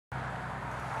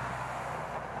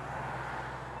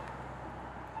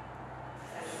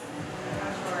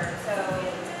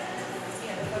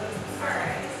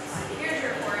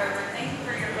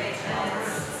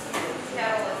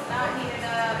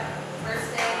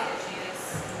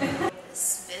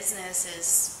business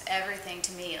is everything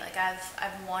to me. Like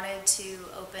I've wanted to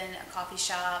open a coffee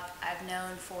shop. I've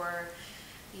known for,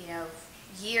 you know,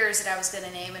 years that I was going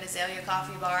to name it Azalea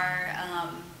Coffee Bar.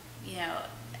 You know,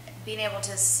 being able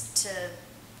to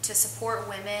support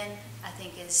women, I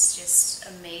think, is just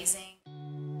amazing.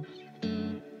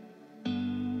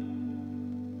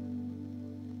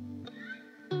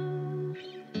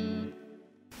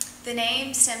 The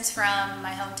name stems from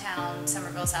my hometown,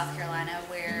 Summerville, South Carolina,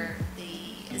 where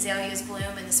the azaleas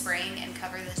bloom in the spring and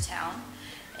cover the town.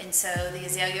 And so the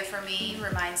azalea for me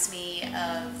reminds me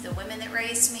of the women that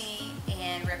raised me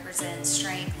and represents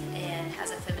strength and has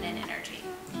a feminine energy.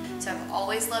 So I've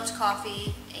always loved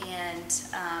coffee, and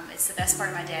it's the best part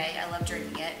of my day. I love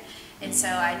drinking it. And so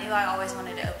I knew I always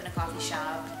wanted to open a coffee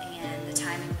shop, and the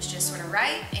timing was just sort of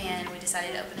right, and we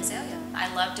decided to open Azalea.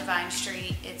 I love Devine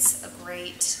Street. It's a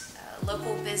great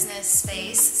local business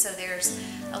space, so there's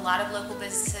a lot of local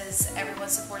businesses. Everyone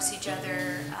supports each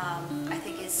other. I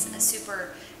think it's a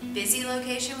super busy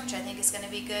location, which I think is going to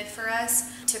be good for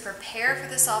us. To prepare for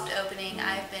the soft opening,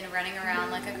 I've been running around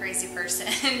like a crazy person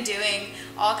doing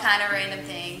all kind of random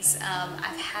things.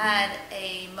 I've had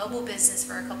a mobile business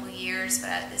for a couple years,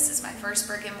 but this is my first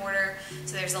brick and mortar,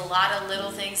 so there's a lot of little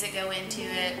things that go into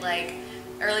it. Like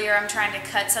earlier, I'm trying to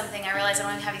cut something. I realized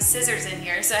I don't have any scissors in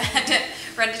here, so I had to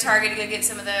run to Target to go get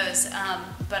some of those.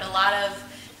 But a lot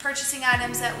of purchasing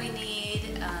items that we need,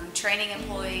 training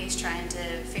employees, trying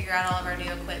to figure out all of our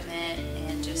new equipment,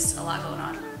 and just a lot going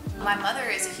on. My mother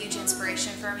is a huge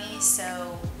inspiration for me,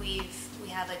 so we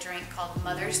have a drink called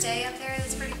Mother's Day up there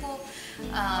that's pretty cool.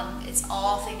 It's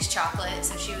all things chocolate,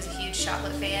 so she was a huge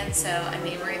chocolate fan, so I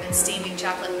mean, we're even steaming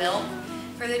chocolate milk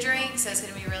for the drink, so it's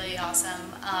going to be really awesome.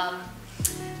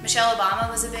 Michelle Obama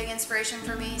was a big inspiration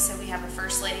for me, so we have a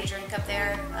First Lady drink up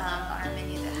there on our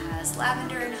menu that has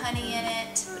lavender and honey in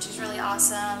it, which is really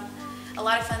awesome. A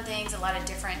lot of fun things, a lot of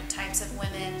different types of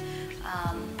women,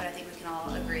 but I think we can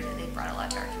all agree that they've brought a lot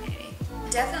to our community.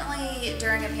 Definitely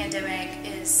during a pandemic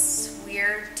is a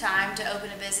weird time to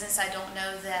open a business. I don't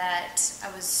know that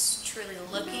I was truly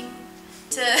looking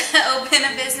to open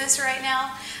a business right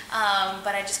now,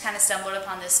 but I just kind of stumbled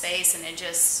upon this space and it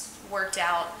just worked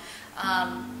out.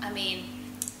 I mean,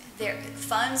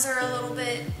 funds are a little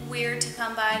bit weird to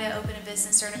come by to open a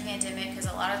business during a pandemic,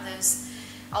 because a lot of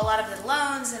the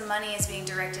loans and money is being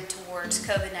directed towards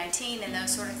COVID-19 and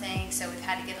those sort of things, so we've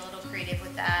had to get a little creative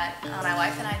with that. My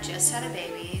wife and I just had a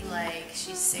baby, like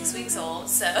she's 6 weeks old,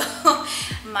 so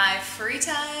my free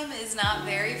time is not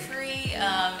very free.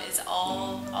 It's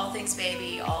all things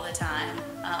baby all the time.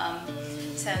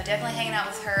 So definitely hanging out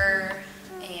with her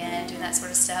and doing that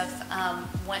sort of stuff.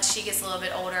 Once she gets a little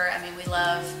bit older, I mean, we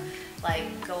love like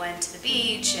going to the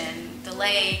beach and the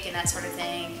lake and that sort of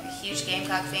thing. A huge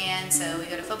Gamecock fan, so we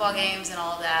go to football games and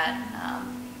all of that.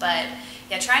 But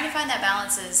yeah, trying to find that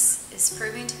balance is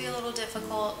proving to be a little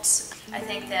difficult. I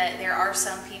think that there are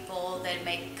some people that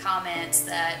make comments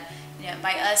that, you know,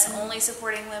 by us only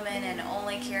supporting women and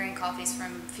only carrying coffees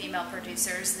from female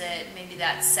producers, that maybe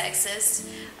that's sexist,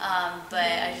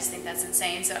 but I just think that's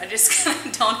insane, so I just kind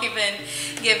of don't even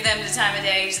give them the time of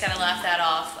day, just kind of laugh that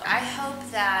off. I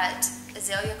hope that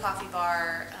Azalea Coffee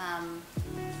Bar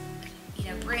you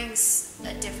know, brings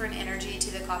a different energy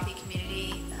to the coffee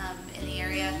community in the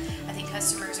area. I think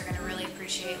customers are going to really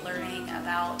appreciate learning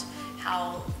about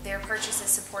how their purchase is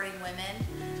supporting women.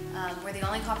 We're the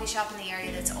only coffee shop in the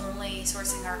area that's only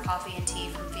sourcing our coffee and tea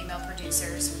from female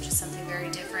producers, which is something very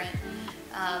different.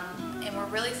 And we're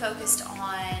really focused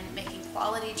on making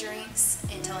quality drinks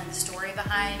and telling the story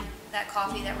behind that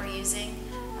coffee that we're using.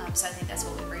 So I think that's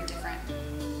what we bring different.